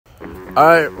All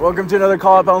right, welcome to another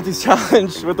Call Out Penalties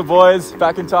challenge with the boys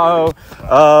back in Tahoe.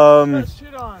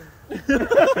 Shit on. I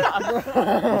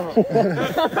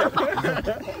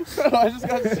just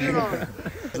got shit on.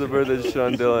 It's the birthday shit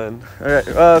on Dylan.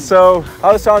 Okay, so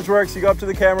how this challenge works, you go up to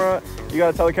the camera, you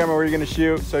gotta tell the camera where you're gonna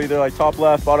shoot. So either like top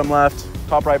left,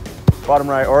 top right, bottom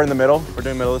right, or in the middle. We're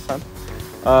doing middle this time.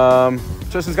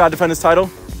 Tristan's gotta defend his title.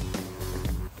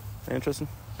 Hey, Tristan.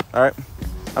 All right,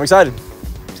 I'm excited.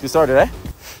 Let's get started, eh?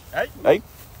 Hey.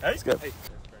 Let's go.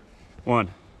 1,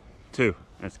 2,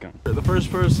 let's go. The first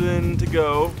person to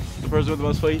go, the person with the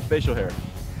most facial hair.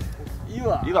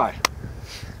 Eli.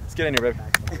 Let's get in here, baby.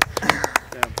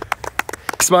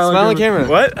 Smile on camera.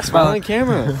 What? Smile on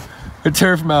camera. A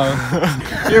turf mouth.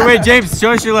 Here, wait, James,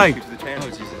 show us your leg.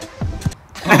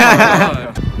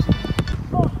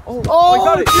 Oh, I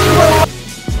got it.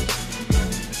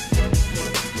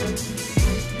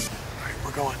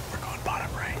 We're going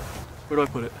bottom right. Where do I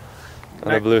put it?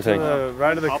 On the blue thing.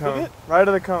 Right of the cone. Right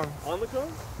of the cone. On the cone?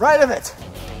 Right of it.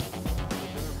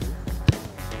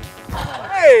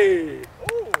 Hey!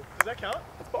 Oh, does that count?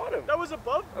 That's bottom. That was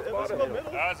above. That was above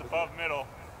middle. That was above middle.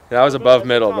 That was above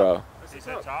middle, bro. He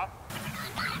said top?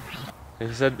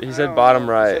 He said bottom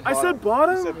right. I said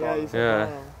bottom? You said bottom. Yeah.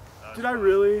 Did I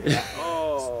really?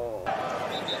 Oh.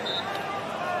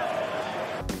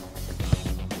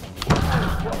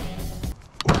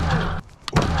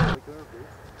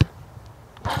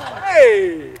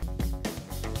 Hey!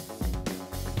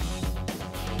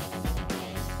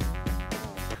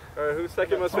 Alright, who's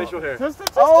second most facial hair?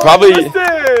 Probably.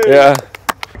 Tristan! Yeah.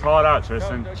 Call it out,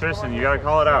 Tristan. Tristan, you gotta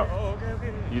call it out.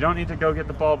 You don't need to go get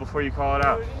the ball before you call it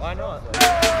out. Why not?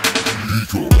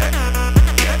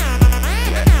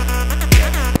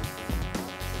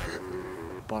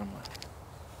 Bottom left.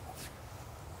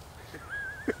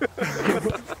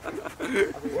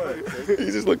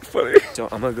 He just looked funny. So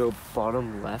I'm gonna go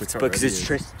bottom left, but because it's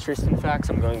Tristan facts,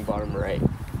 I'm going bottom right.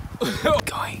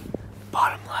 Going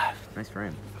bottom left. Nice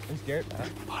frame. I'm scared.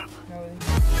 Bottom left.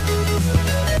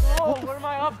 Oh, what am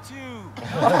I up to?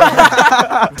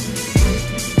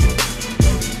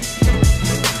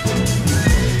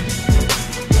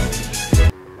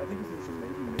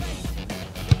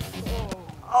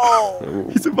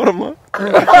 He said bottom left. Dude,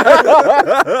 you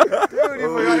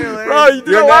forgot your leg. Bro, you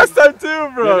did it last time too,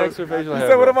 bro. You're next for facial He hair.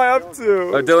 said, what am I up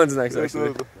to? Oh, Dylan's next,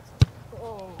 actually.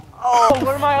 Oh,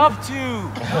 what am I up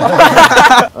to?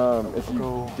 If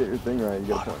you get your thing right, you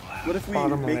get a point. What if we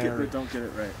make it but don't get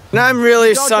it right? And I'm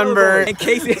really sunburned. In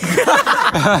case it...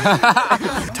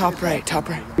 Top right.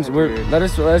 Let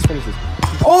us finish this.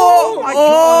 Oh my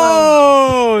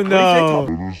Oh no!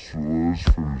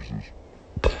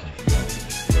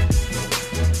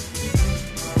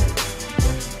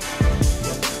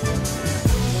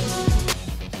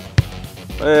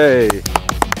 Hey.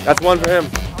 That's one for him.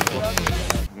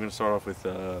 I'm gonna start off with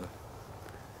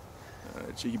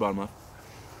cheeky bottom left.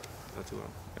 Not too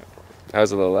long. Yeah. That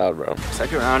was a little loud, bro.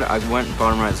 Second round, I went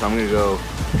bottom right, so I'm gonna go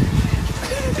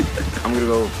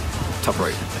top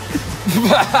right.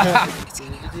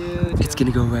 It's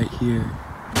gonna go right here.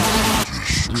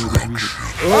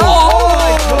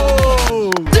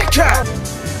 Oh! Dickhead!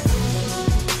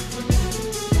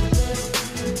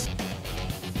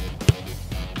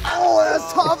 Oh,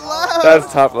 that's top left.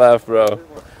 That's top left, bro.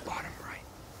 Bottom right.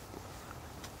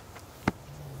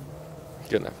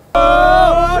 Good enough.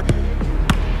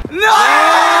 No!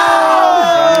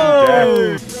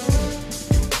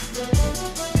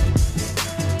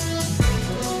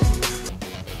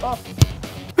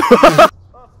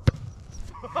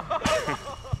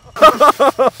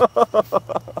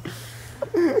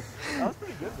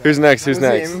 Who's next? Who's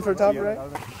next? Aiming for top right?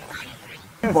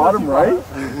 Bottom right?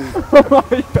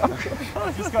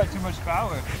 I just got too much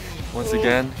power. Once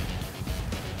again,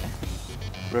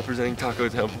 representing Taco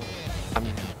Temple. I'm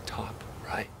top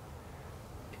right.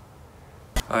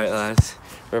 Alright, lads.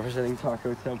 Representing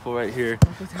Taco Temple right here.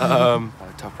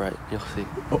 Top right. You'll see.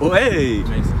 Oh, hey!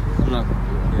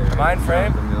 Am I in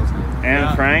frame?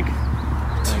 And Frank?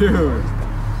 Dude.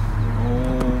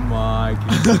 Oh my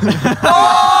goodness.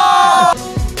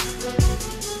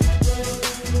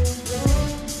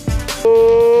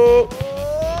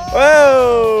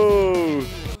 Whoa!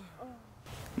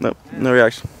 Nope, no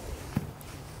reaction.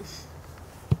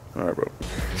 Alright, bro.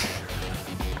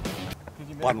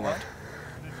 Bottom left.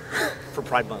 For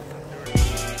Pride Month.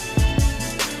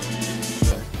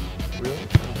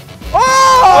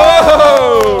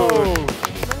 Oh!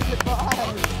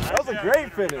 That was a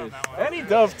great finish. And he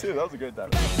dove too. That was a great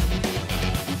dive.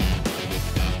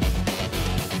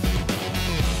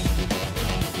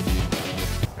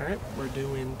 Alright, we're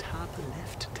doing top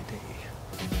left today.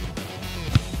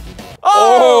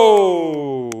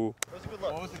 Oh!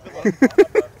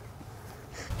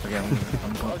 Okay,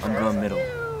 I'm going middle.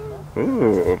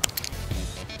 Ooh.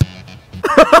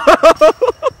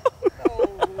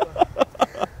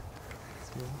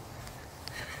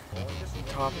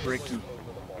 Top Ricky.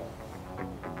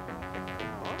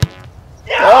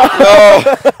 No!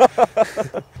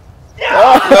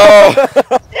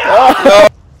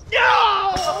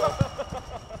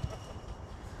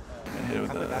 Hit it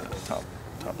with the top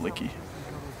licky.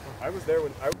 I was there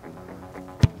when I.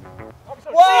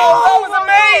 Whoa, that was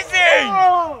amazing!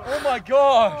 Oh my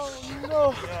gosh! No.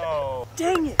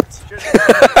 Dang it!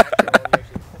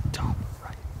 Top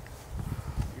right.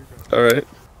 All right.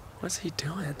 What's he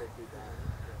doing?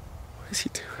 What is he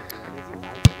doing?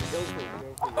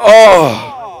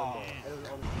 Oh!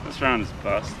 This round is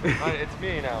bust. It's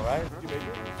me now, right?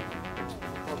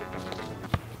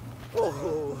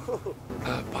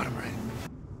 Bottom right.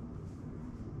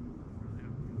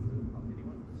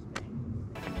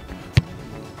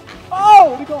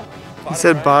 He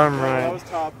said bottom That right. was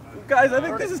top. Guys, I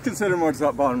think this is considered more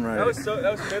top bottom right. That was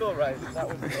middle right. That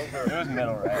was over. It was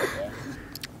middle right. Yeah.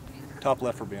 top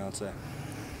left for Beyonce.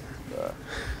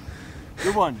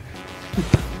 Good one.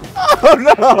 Oh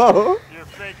no! Your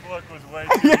fake look was way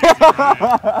too easy for me.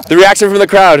 The reaction from the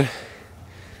crowd.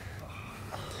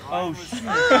 Oh shit.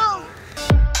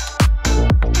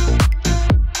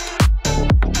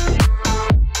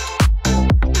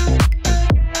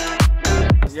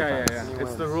 Yeah.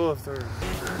 It's the rule of thirds.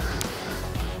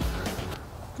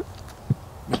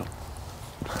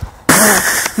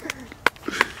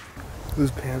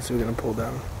 Whose pants are we gonna pull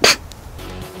down?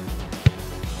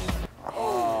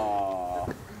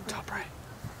 Top right.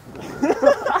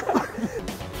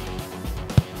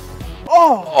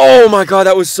 Oh my god,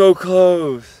 that was so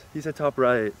close. He said top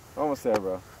right. Almost there,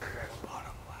 bro.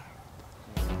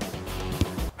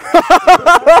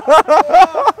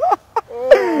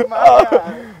 Oh my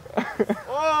god.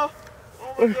 Oh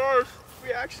my gosh.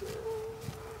 We actually.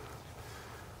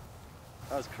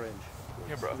 That was cringe.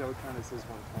 Yeah, bro. That would kind of says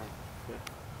 1 point.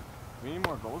 We need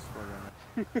more goals for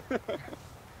them.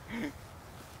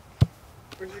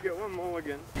 We should get one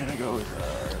mulligan. I'm gonna go with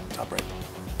top right.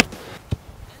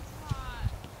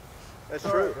 That's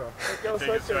true. Take your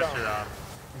sweatshirt off.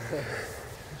 You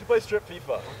should play strip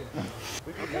FIFA.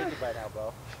 We can make it by now,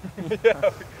 bro.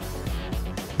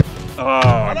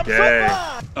 Oh, gay.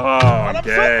 Oh,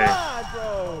 gay.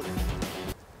 Bro.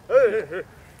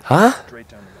 Huh? Straight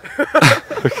down the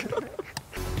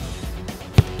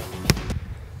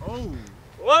Oh.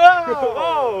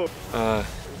 Whoa!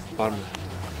 Bottom left.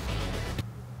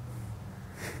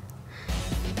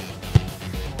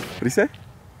 What'd he say?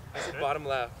 I said bottom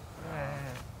left.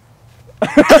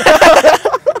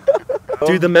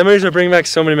 Dude, the memories are bringing back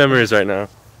so many memories right now.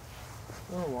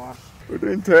 We're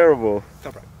doing terrible.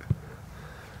 Top right.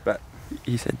 Bet.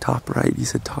 He said top right. He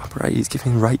said top right. He's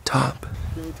giving right top.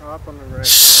 Give me top on the right.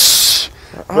 Shh.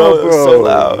 Bro, that was so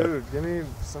loud. Dude, give me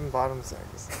some bottom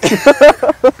seconds.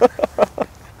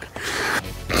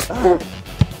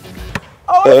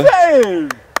 Oh, save!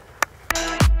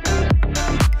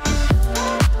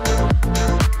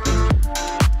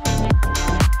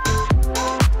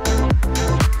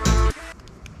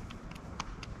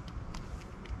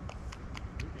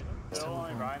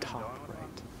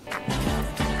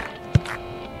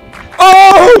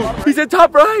 Oh! He said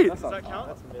top right. Does that count?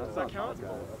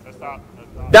 That's top.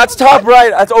 That's top right.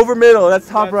 That's over middle. That's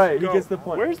top right. He gets the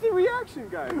point. Where's the reaction,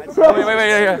 guys? Wait.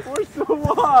 Yeah. We're so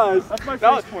lost. That's my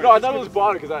That was, first point. no, I thought it was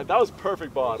bottom because that was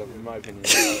perfect bottom in my opinion.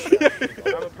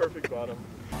 I'm a perfect bottom.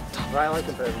 Ryan like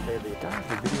comparing baby.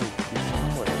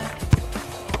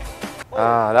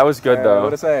 Ah, that was good though.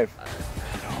 What a save.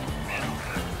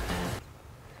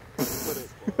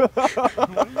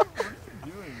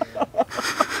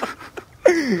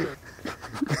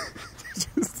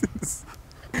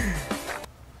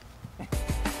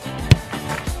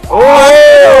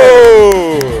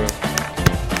 Oh!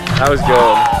 That was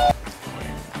good.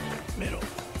 Middle.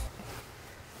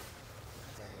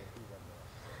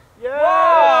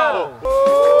 Yeah!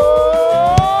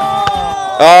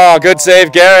 Oh, good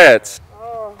save, Garrett.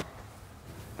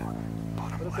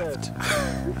 Bottom left.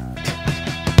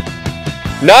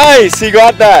 Nice, he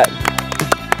got that.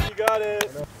 You got it.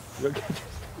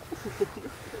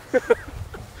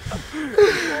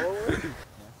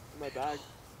 My bag.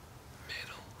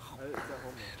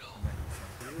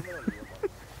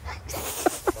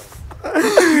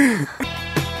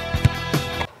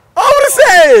 Oh, what a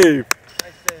save!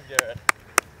 Nice save, Garrett.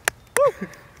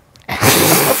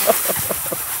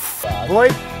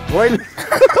 Boyd.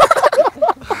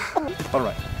 All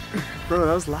right. Bro,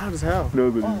 that was loud as hell.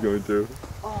 No, that he's going to.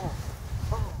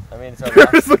 I mean, it's okay.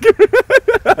 Just look at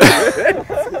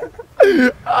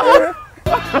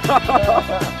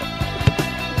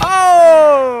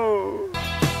Oh!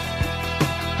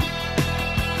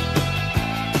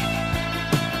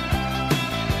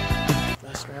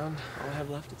 Last round, all I have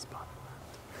left is bottom.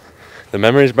 The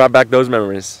memories brought back those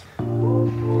memories.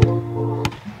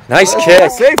 Nice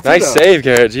kick. Nice save,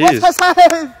 Garrett. Jeez. I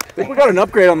think we got an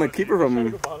upgrade on the keeper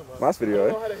from last video,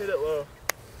 eh?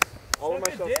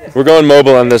 We're going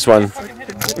mobile on this one.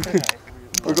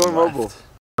 We're going mobile.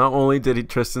 Not only did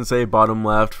Tristan say bottom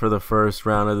left for the first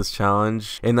round of this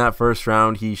challenge, in that first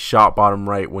round he shot bottom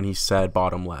right when he said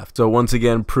bottom left. So once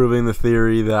again proving the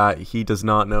theory that he does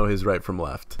not know his right from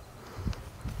left.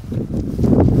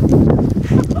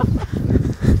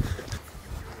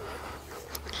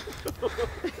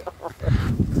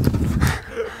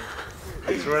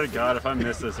 I swear to God, if I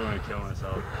miss this, I'm gonna kill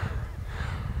myself.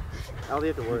 How do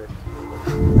you have to work?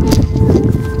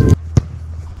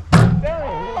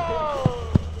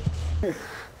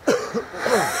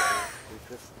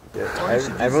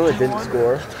 Everyone that didn't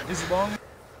score.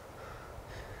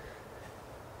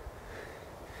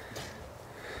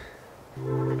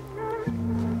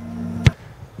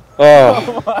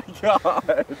 Oh my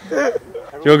God.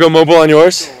 You wanna go mobile on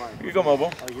yours? You can go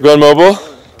mobile. You going mobile?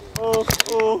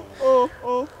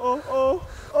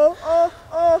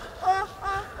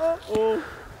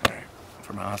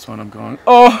 For my last one, I'm going.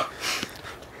 I'm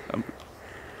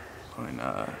going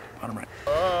bottom right.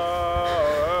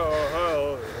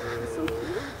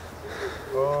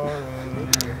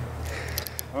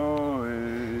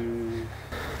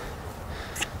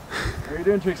 How are you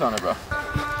doing tricks on it, bro?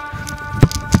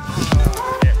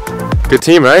 Good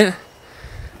team, right?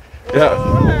 Yeah.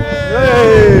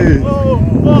 Hey!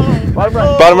 Bottom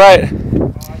right. Bottom right.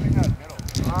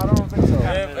 I don't think so.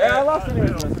 Yeah, I lost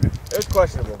anyways. It was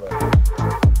questionable, but.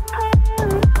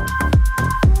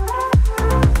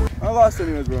 I lost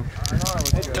anyways, bro.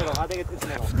 It's middle. I think it's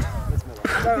middle. It's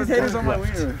middle. These haters on my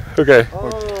wiener. Okay.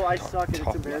 Oh, I suck and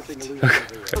it's embarrassing to lose.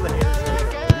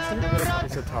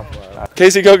 It's a top left.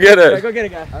 Casey, go get it. Go get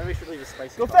it, guy. I make sure to leave a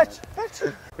spicy Go comment. fetch.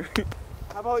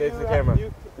 How about Face the camera.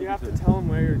 You have to tell him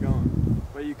where you're going,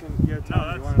 but you can tell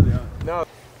him one or the other. No.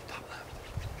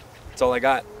 That's all I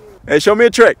got. Hey, show me a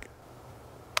trick.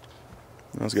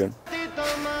 That was good.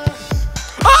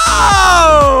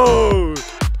 Oh!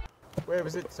 Wait,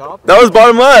 was it top? That was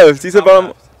bottom left. He said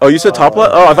bottom. Oh, you said top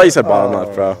left? Oh, I thought you said bottom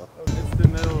left, bro. It's the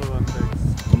middle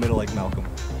Olympics. The middle like Malcolm.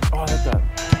 Oh, I like that.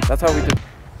 That's how we did.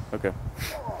 Okay.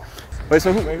 Wait,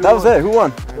 so that was it. Who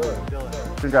won?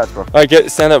 Congrats, bro. All right,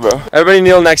 stand up, bro. Everybody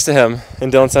kneel next to him,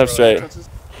 and Dylan stand up straight.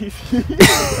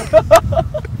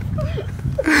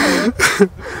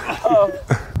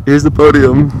 Here's the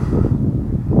podium.